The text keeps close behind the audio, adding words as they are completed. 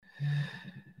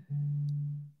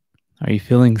Are you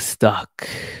feeling stuck?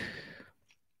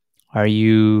 Are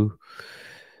you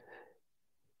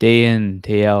day in,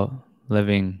 day out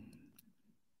living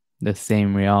the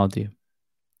same reality?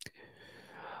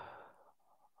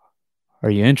 Are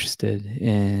you interested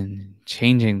in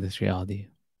changing this reality,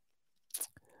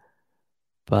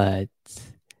 but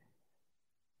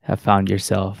have found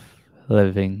yourself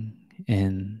living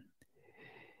in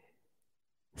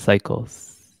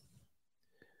cycles,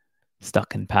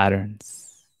 stuck in patterns?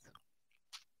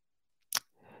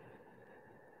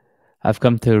 I've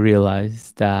come to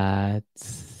realize that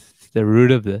the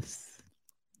root of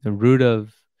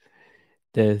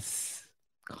this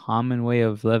common way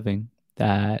of living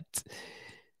that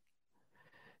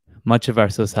much of our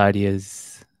society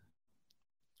is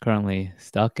currently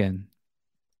stuck in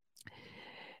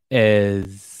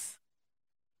is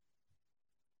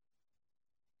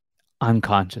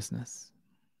unconsciousness,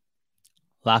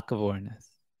 lack of awareness.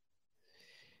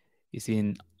 You see,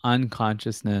 in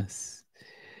unconsciousness,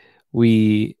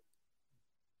 we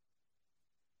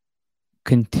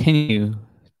continue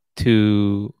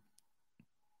to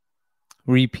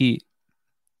repeat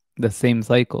the same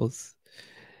cycles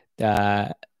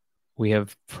that we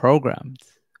have programmed.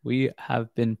 We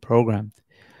have been programmed.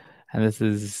 And this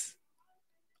is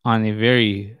on a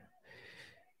very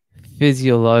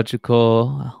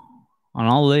physiological, on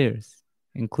all layers,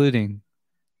 including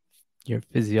your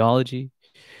physiology,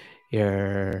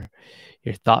 your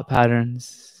thought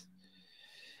patterns.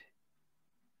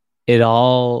 It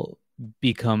all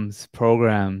becomes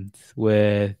programmed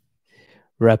with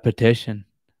repetition.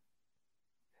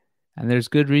 And there's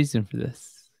good reason for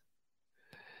this.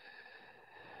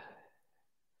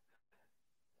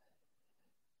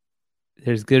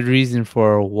 There's good reason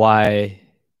for why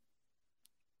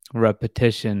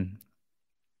repetition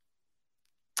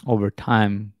over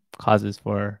time causes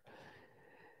for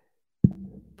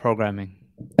programming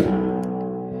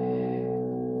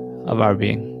of our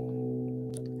being.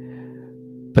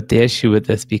 But the issue with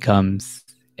this becomes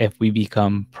if we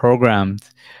become programmed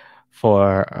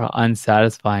for an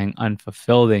unsatisfying,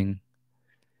 unfulfilling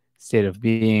state of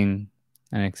being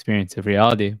and experience of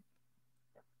reality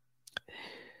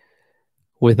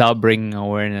without bringing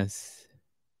awareness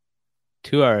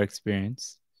to our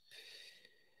experience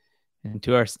and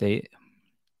to our state,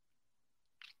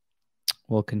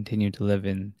 we'll continue to live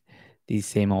in these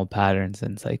same old patterns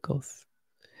and cycles.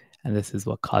 And this is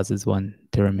what causes one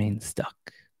to remain stuck.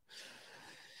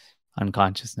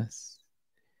 Unconsciousness,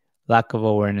 lack of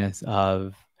awareness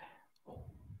of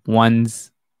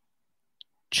one's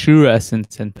true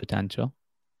essence and potential,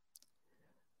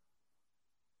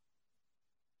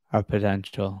 our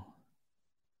potential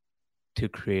to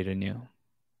create anew,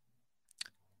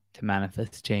 to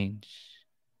manifest change,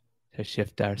 to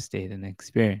shift our state and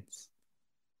experience.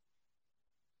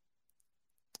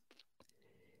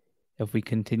 If we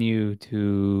continue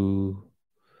to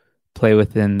play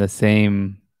within the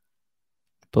same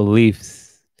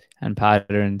beliefs and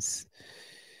patterns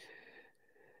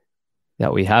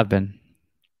that we have been,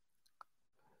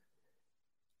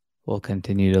 we'll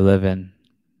continue to live in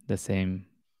the same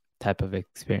type of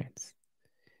experience.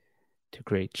 To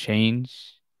create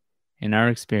change in our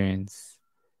experience,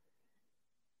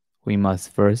 we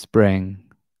must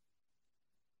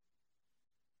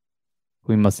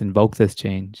invoke this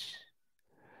change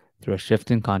through a shift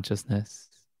in consciousness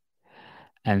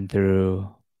and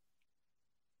through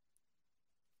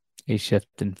a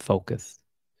shift in focus.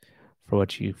 For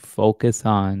what you focus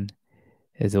on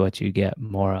is what you get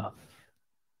more of.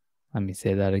 Let me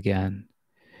say that again.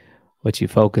 What you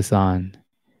focus on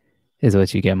is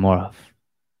what you get more of.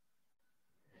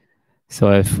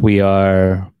 So if we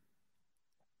are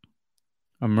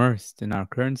immersed in our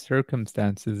current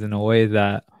circumstances in a way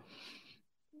that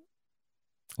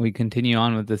we continue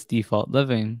on with this default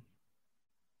living,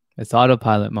 this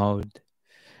autopilot mode,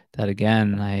 that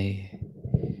again, I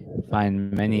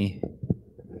find many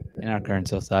in our current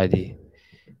society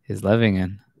is living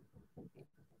in.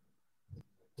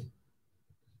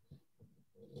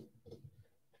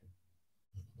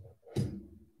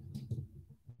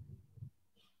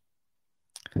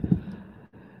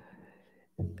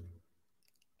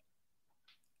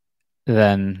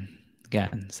 Then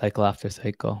again, cycle after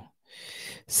cycle.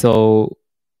 So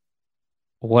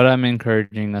what I'm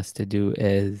encouraging us to do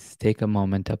is take a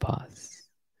moment to pause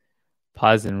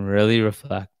and really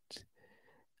reflect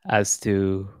as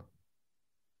to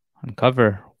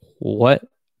uncover what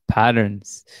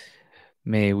patterns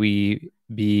may we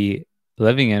be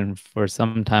living in for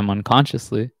some time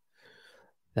unconsciously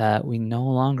that we no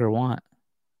longer want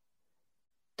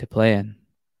to play in.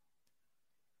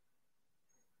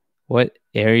 What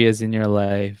areas in your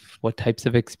life, what types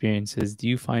of experiences do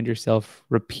you find yourself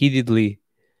repeatedly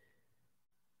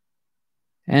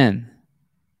in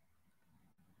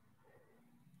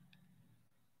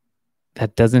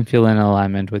that doesn't feel in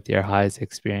alignment with your highest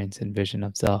experience and vision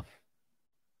of self?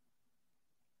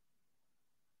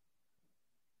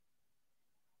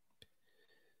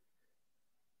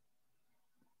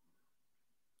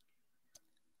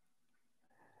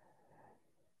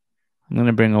 I'm going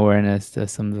to bring awareness to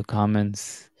some of the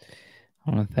comments.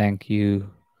 I want to thank you,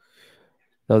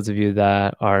 those of you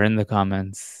that are in the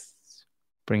comments,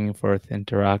 bringing forth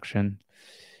interaction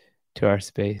to our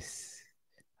space.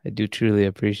 I do truly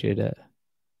appreciate it.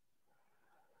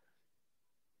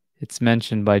 It's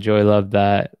mentioned by Joy Love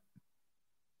that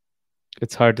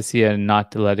it's hard to see it and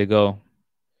not to let it go.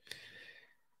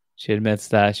 She admits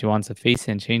that she wants to face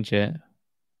it and change it.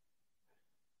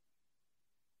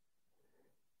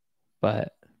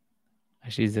 But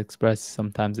as she's expressed,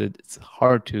 sometimes it's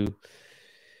hard to,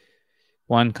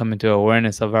 one, come into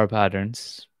awareness of our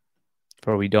patterns,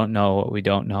 for we don't know what we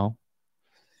don't know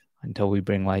until we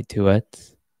bring light to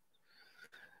it.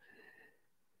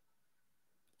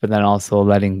 But then also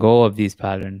letting go of these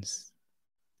patterns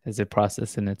is a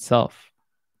process in itself.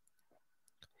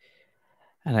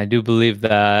 And I do believe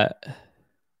that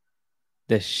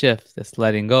this shift, this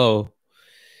letting go,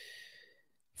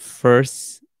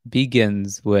 first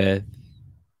begins with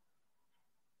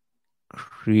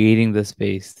creating the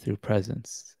space through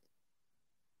presence.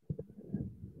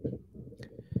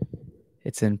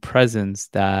 It's in presence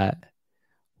that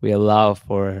we allow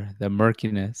for the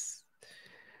murkiness,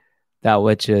 that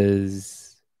which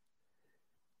is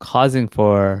causing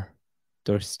for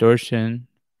distortion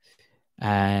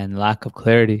and lack of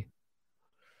clarity,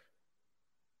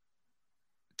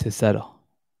 to settle.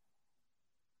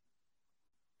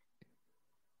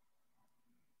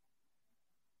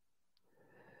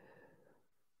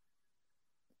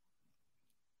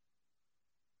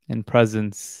 In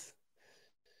presence,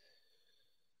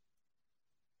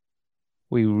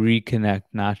 we reconnect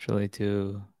naturally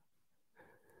to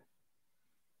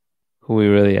who we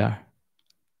really are.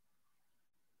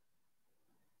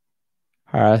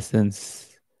 Our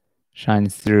essence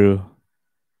shines through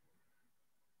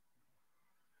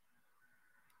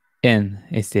in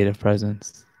a state of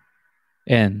presence,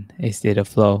 in a state of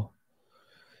flow.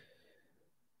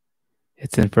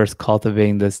 It's in first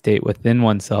cultivating the state within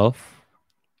oneself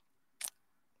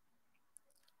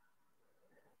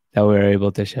that we're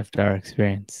able to shift our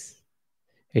experience.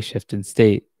 A shift in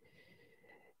state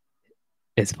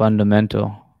is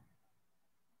fundamental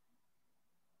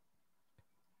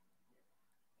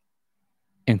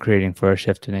in creating for a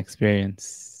shift in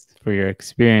experience. For your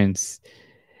experience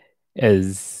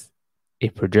is a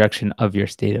projection of your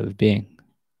state of being.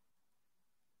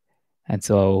 And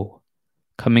so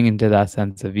coming into that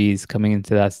sense of ease, coming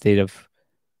into that state of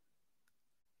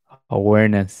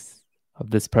awareness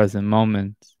of this present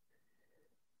moment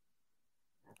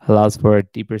allows for a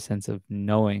deeper sense of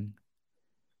knowing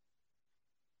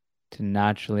to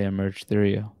naturally emerge through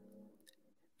you.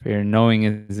 For your knowing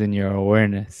is in your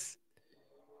awareness.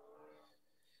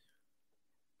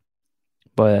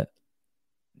 But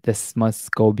this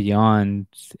must go beyond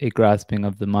a grasping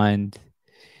of the mind,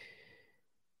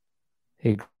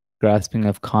 a grasping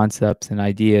of concepts and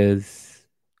ideas.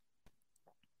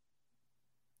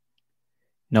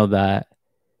 Know that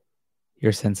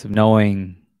your sense of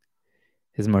knowing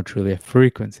is more truly a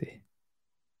frequency.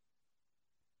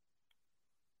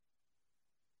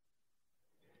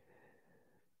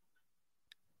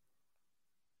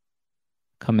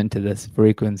 Come into this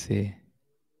frequency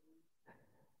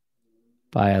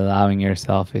by allowing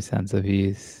yourself a sense of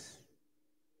ease.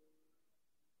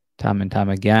 Time and time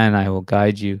again, I will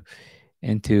guide you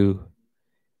into,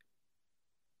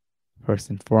 first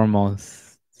and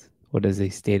foremost, what is a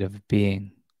state of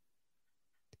being,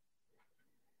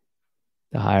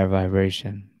 the higher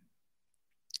vibration,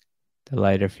 the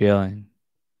lighter feeling,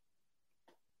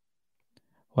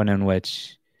 one in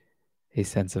which a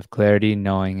sense of clarity,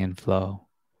 knowing, and flow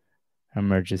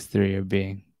emerges through your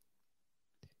being.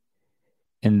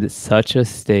 In such a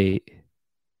state,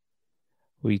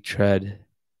 we tread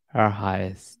our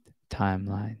highest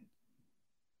timeline.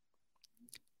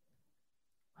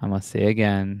 I must say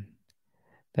again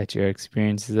that your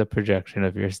experience is a projection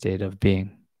of your state of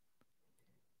being.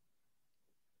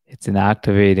 It's in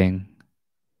activating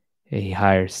a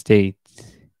higher state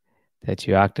that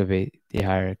you activate the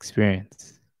higher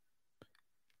experience.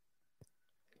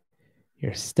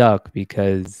 You're stuck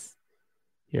because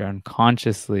you're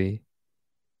unconsciously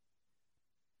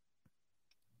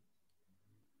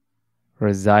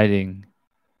residing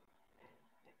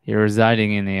You're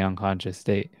residing in the unconscious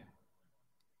state.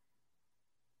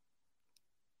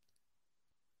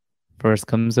 First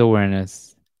comes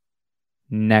awareness.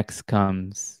 Next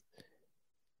comes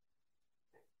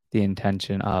the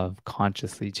intention of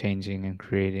consciously changing and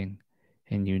creating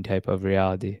a new type of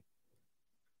reality.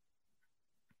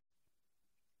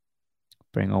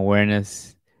 Bring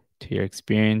awareness to your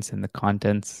experience and the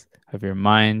contents of your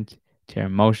mind, to your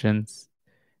emotions.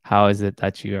 How is it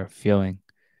that you are feeling?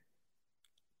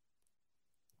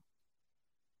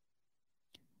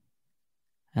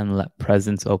 And let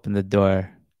presence open the door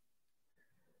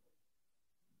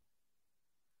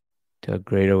to a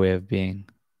greater way of being.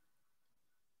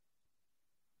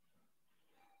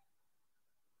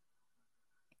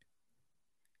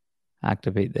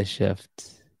 Activate the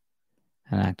shift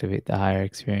and activate the higher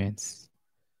experience.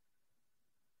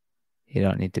 You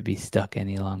don't need to be stuck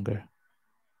any longer.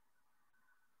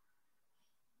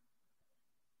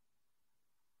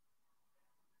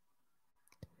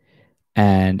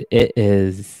 And it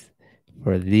is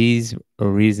for these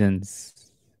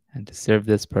reasons and to serve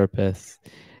this purpose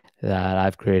that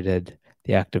I've created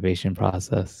the activation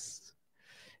process,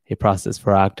 a process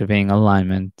for activating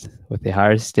alignment with a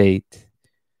higher state,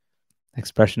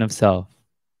 expression of self,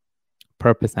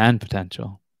 purpose and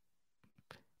potential,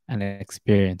 and an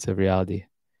experience of reality,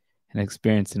 an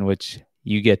experience in which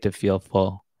you get to feel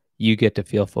full, you get to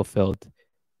feel fulfilled,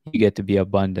 you get to be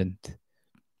abundant,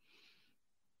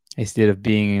 a state of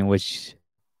being in which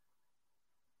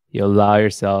you allow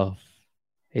yourself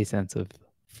a sense of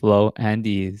flow and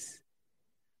ease.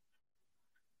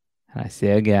 And I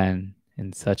say again,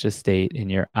 in such a state, in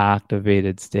your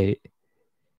activated state,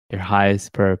 your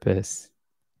highest purpose,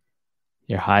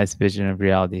 your highest vision of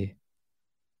reality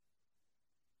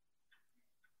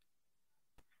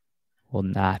will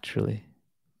naturally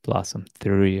blossom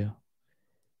through you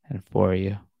and for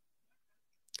you.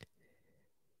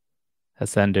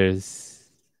 Ascenders,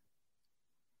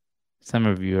 some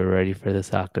of you are ready for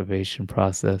this activation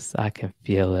process. I can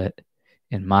feel it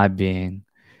in my being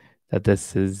that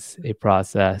this is a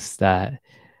process that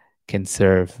can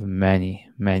serve many,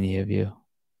 many of you.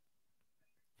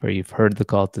 For you've heard the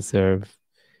call to serve.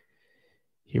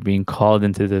 You're being called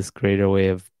into this greater way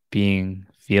of being,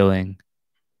 feeling.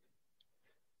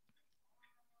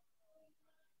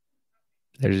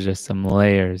 There's just some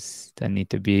layers that need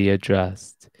to be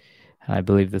addressed. And I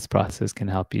believe this process can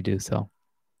help you do so.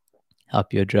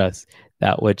 Help you address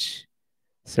that which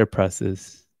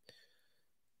suppresses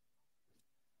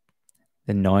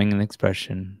the knowing and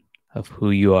expression of who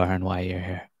you are and why you're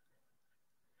here.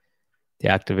 The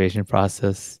activation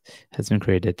process has been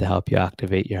created to help you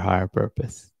activate your higher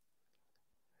purpose.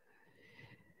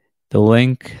 The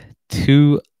link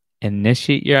to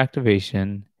initiate your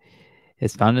activation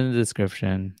is found in the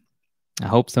description. I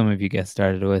hope some of you get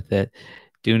started with it.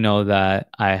 Do know that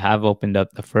I have opened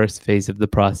up the first phase of the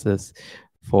process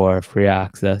for free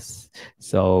access.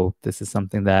 So this is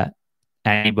something that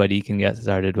anybody can get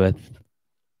started with.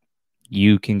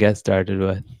 You can get started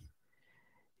with.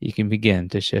 You can begin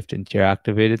to shift into your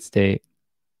activated state,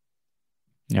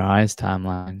 your highest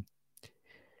timeline,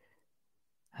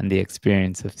 and the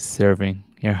experience of serving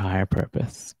your higher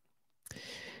purpose.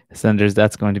 Ascenders,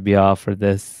 that's going to be all for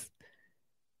this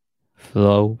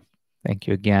flow. Thank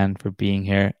you again for being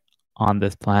here on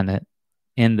this planet,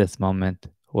 in this moment,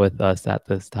 with us at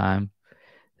this time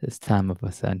of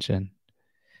ascension.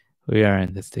 We are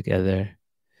in this together,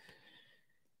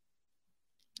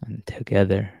 and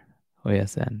together we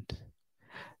ascend.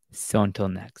 So until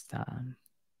next time,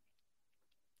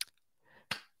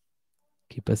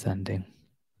 keep ascending.